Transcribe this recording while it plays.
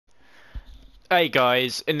Hey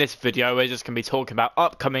guys, in this video we're just going to be talking about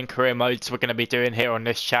upcoming career modes we're going to be doing here on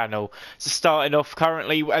this channel. So starting off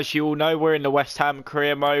currently, as you all know, we're in the West Ham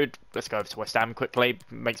career mode. Let's go over to West Ham quickly,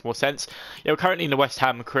 makes more sense. Yeah, we're currently in the West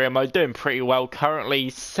Ham career mode, doing pretty well. Currently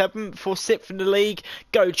 7th or 6th in the league.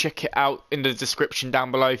 Go check it out in the description down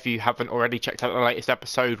below if you haven't already checked out the latest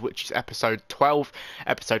episode, which is episode 12.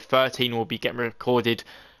 Episode 13 will be getting recorded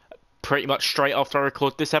pretty much straight after I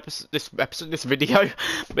record this video.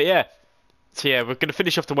 But yeah. So yeah, we're going to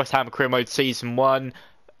finish off the West Ham career mode season 1,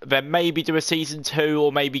 then maybe do a season 2,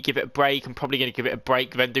 or maybe give it a break. I'm probably going to give it a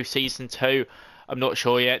break, then do season 2. I'm not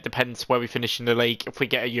sure yet, depends where we finish in the league. If we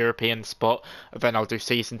get a European spot, then I'll do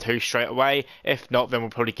season 2 straight away. If not, then we'll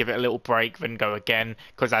probably give it a little break, then go again.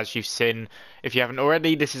 Because as you've seen, if you haven't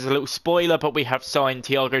already, this is a little spoiler, but we have signed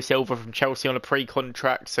Thiago Silva from Chelsea on a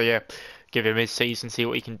pre-contract. So yeah, give him his season, see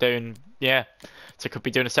what he can do, and yeah. So could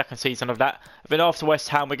be doing a second season of that. Then after West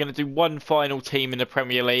Ham, we're going to do one final team in the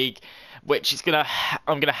Premier League, which is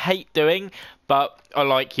I'm gonna hate doing, but I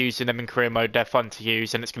like using them in career mode. They're fun to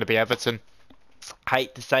use, and it's going to be Everton.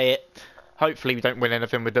 Hate to say it. Hopefully we don't win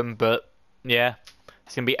anything with them, but yeah,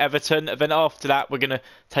 it's going to be Everton. And then after that, we're going to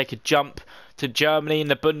take a jump to Germany in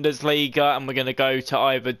the Bundesliga, and we're going to go to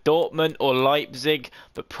either Dortmund or Leipzig,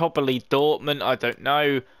 but probably Dortmund. I don't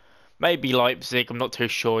know. Maybe Leipzig. I'm not too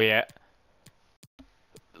sure yet.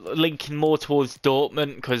 Linking more towards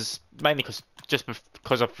Dortmund mainly because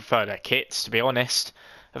I prefer their kits, to be honest.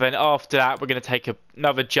 And then after that, we're going to take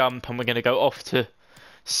another jump, and we're going to go off to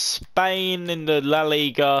Spain in the La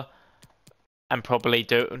Liga, and probably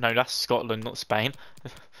no, that's Scotland, not Spain.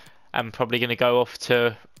 I'm probably going to go off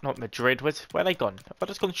to not Madrid. Where are they gone? Have I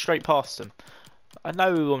just gone straight past them? I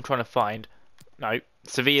know who I'm trying to find. No,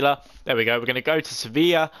 Sevilla. There we go. We're going to go to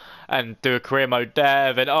Sevilla and do a career mode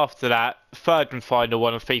there. Then after that, third and final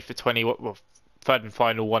one of FIFA 20. Well, third and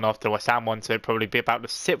final one after the West Ham one, so it'll probably be about the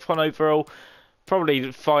 6th one overall. Probably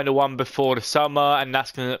the final one before the summer, and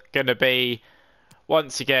that's going to be,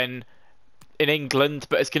 once again, in England,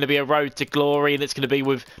 but it's going to be a road to glory, and it's going to be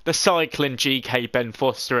with the cycling GK Ben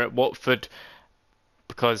Foster at Watford,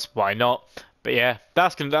 because why not? But yeah,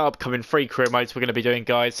 that's going to be the upcoming 3 career modes we're going to be doing,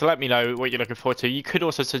 guys. So let me know what you're looking forward to. You could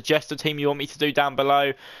also suggest a team you want me to do down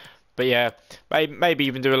below. But yeah, maybe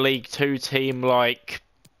even do a League 2 team like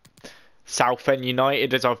Southend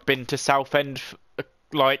United, as I've been to Southend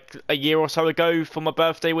like a year or so ago for my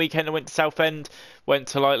birthday weekend. I went to Southend, went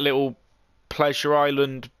to like little Pleasure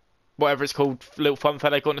Island, whatever it's called, little fun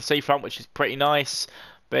fair they got on the seafront, which is pretty nice.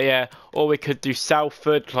 But yeah, or we could do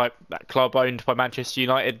Salford, like that club owned by Manchester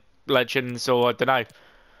United legends, or I don't know,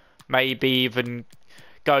 maybe even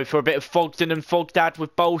go for a bit of Fogden and Fogdad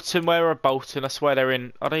with Bolton. Where are Bolton? I swear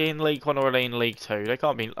are they in League 1 or are they in League 2? They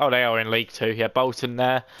can't be. Oh, they are in League 2. Yeah, Bolton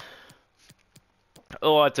there.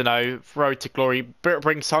 Or I don't know, road to glory,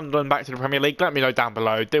 bring Sunderland back to the Premier League. Let me know down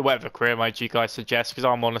below. Do whatever career mode you guys suggest, because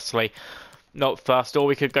I'm honestly not fussed. Or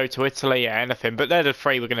we could go to Italy, yeah, anything. But they're the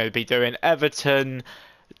 3 we're going to be doing: Everton,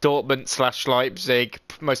 Dortmund / Leipzig,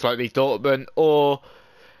 most likely Dortmund, or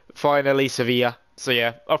finally Sevilla. So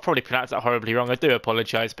yeah, I'll probably pronounce that horribly wrong. I do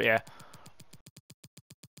apologise, but yeah.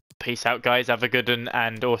 Peace out, guys. Have a good one.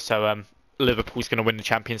 And also, Liverpool's going to win the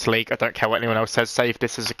Champions League. I don't care what anyone else says. Save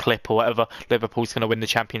this as a clip or whatever. Liverpool's going to win the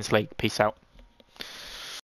Champions League. Peace out.